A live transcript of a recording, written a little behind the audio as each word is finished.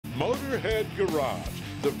Motorhead Garage,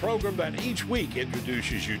 the program that each week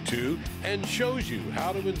introduces you to and shows you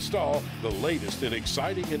how to install the latest in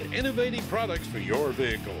exciting and innovative products for your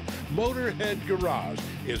vehicle. Motorhead Garage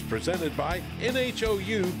is presented by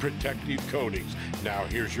NHOU Protective Coatings. Now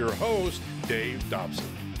here's your host, Dave Dobson.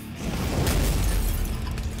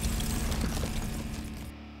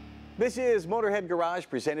 This is Motorhead Garage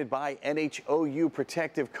presented by NHOU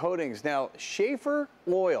Protective Coatings. Now, Schaeffer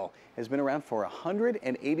Oil has been around for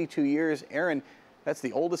 182 years. Aaron, that's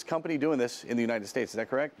the oldest company doing this in the United States, is that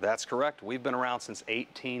correct? That's correct. We've been around since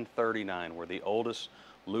 1839. We're the oldest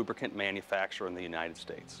lubricant manufacturer in the United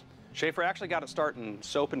States. Schaeffer actually got its start in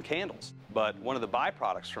soap and candles, but one of the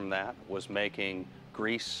byproducts from that was making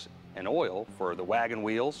grease and oil for the wagon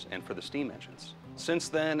wheels and for the steam engines. Since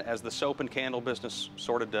then, as the soap and candle business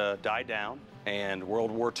sort of died down and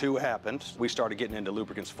World War II happened, we started getting into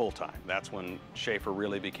lubricants full-time. That's when Schaeffer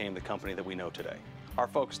really became the company that we know today. Our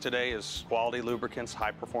focus today is quality lubricants,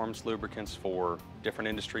 high-performance lubricants for different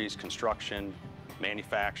industries, construction,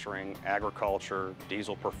 manufacturing, agriculture,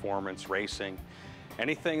 diesel performance, racing.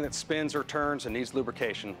 Anything that spins or turns and needs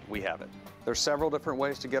lubrication, we have it. There's several different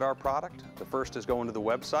ways to get our product. The first is going to the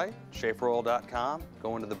website, schaefferoil.com,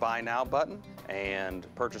 going to the Buy Now button, and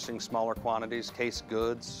purchasing smaller quantities, case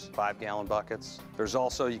goods, 5-gallon buckets. There's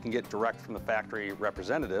also, you can get direct from the factory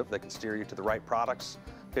representative that can steer you to the right products,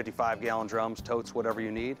 55-gallon drums, totes, whatever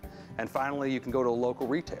you need. And finally, you can go to a local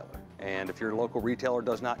retailer. And if your local retailer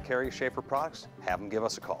does not carry Schaeffer products, have them give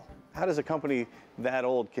us a call. How does a company that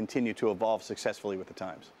old continue to evolve successfully with the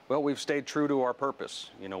times? Well, we've stayed true to our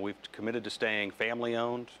purpose. You know, we've committed to staying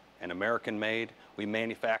family-owned and American-made. We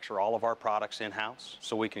manufacture all of our products in-house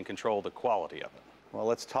so we can control the quality of it. Well,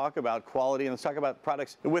 let's talk about quality and let's talk about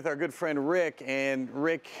products with our good friend Rick. And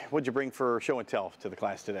Rick, what'd you bring for show and tell to the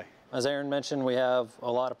class today? As Aaron mentioned, we have a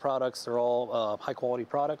lot of products. They're all high-quality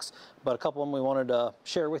products, but a couple of them we wanted to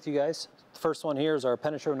share with you guys. The first one here is our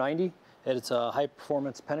Penetro 90. It's a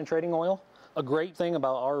high-performance penetrating oil. A great thing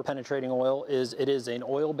about our penetrating oil is it is an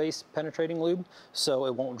oil-based penetrating lube, so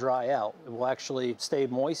it won't dry out. It will actually stay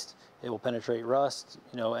moist. It will penetrate rust,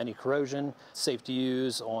 any corrosion. Safe to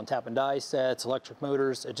use on tap and die sets, electric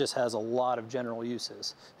motors. It just has a lot of general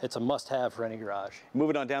uses. It's a must-have for any garage.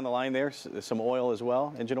 Moving on down the line there, some oil as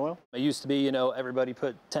well, engine oil? It used to be, everybody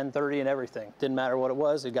put 1030 in everything. Didn't matter what it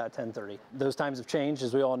was, it got 1030. Those times have changed,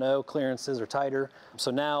 as we all know. Clearances are tighter. So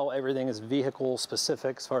now everything is vehicle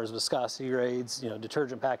specific as far as viscosity grades,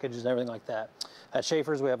 detergent packages and everything like that. At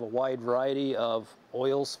Schaeffer's, we have a wide variety of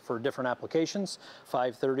oils for different applications.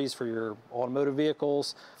 530s for your automotive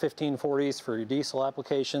vehicles, 1540s for your diesel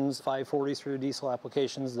applications, 540s for your diesel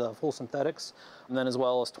applications, the full synthetics, and then as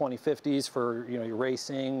well as 2050s for your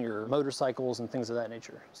racing, your motorcycles, and things of that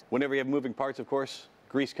nature. Whenever you have moving parts, of course,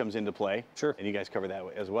 grease comes into play. Sure. And you guys cover that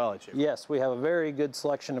as well at Schaeffer. Yes, we have a very good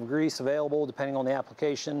selection of grease available depending on the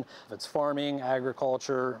application. If it's farming,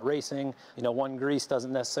 agriculture, racing, one grease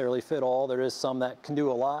doesn't necessarily fit all. There is some that can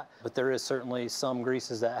do a lot, but there is certainly some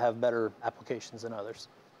greases that have better applications than others.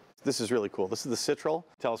 This is really cool. This is the Citrol.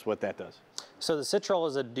 Tell us what that does. So the Citrol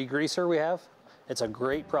is a degreaser we have. It's a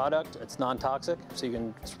great product. It's non-toxic, so you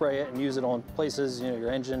can spray it and use it on places,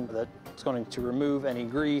 your engine, that's going to remove any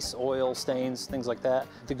grease, oil, stains, things like that.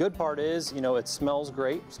 The good part is, it smells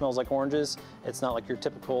great. It smells like oranges. It's not like your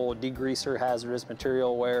typical degreaser hazardous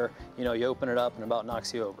material where, you open it up and it about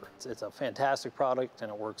knocks you over. It's a fantastic product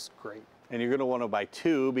and it works great. And you're going to want to buy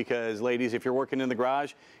two because, ladies, if you're working in the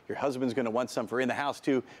garage, your husband's going to want some for in the house,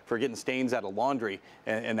 too, for getting stains out of laundry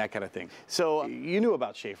and that kind of thing. So you knew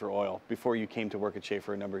about Schaeffer Oil before you came to work at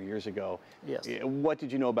Schaeffer a number of years ago. Yes. What did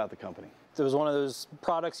you know about the company? It was one of those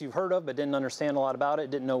products you've heard of but didn't understand a lot about it,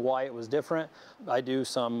 didn't know why it was different. I do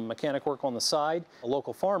some mechanic work on the side. A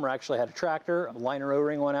local farmer actually had a tractor, a liner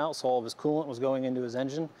O-ring went out, so all of his coolant was going into his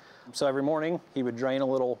engine. So every morning he would drain a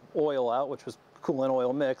little oil out, which was coolant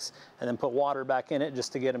oil mix, and then put water back in it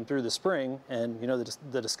just to get him through the spring. And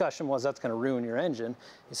the discussion was that's going to ruin your engine.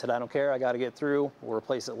 He said, I don't care, I got to get through, we'll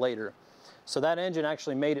replace it later. So that engine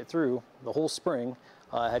actually made it through the whole spring,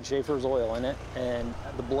 had Schaeffer's oil in it, and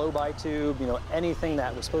the blow-by tube, anything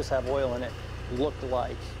that was supposed to have oil in it looked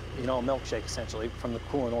like a milkshake essentially from the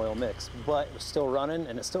coolant oil mix. But it was still running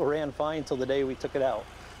and it still ran fine until the day we took it out.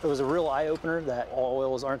 It was a real eye-opener that all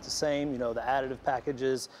oils aren't the same, the additive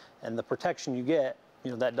packages and the protection you get,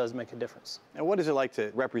 that does make a difference. And what is it like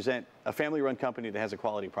to represent a family-run company that has a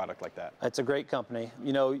quality product like that? It's a great company.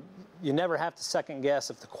 You never have to second guess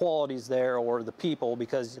if the quality's there or the people,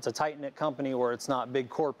 because it's a tight-knit company where it's not big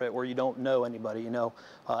corporate where you don't know anybody.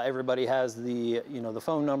 Everybody has the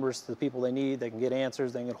phone numbers to the people they need. They can get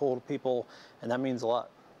answers. They can get hold of people, and that means a lot,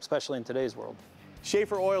 especially in today's world.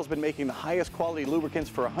 Schaeffer Oil's been making the highest quality lubricants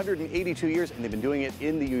for 182 years, and they've been doing it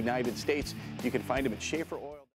in the United States. You can find them at Schaeffer Oil.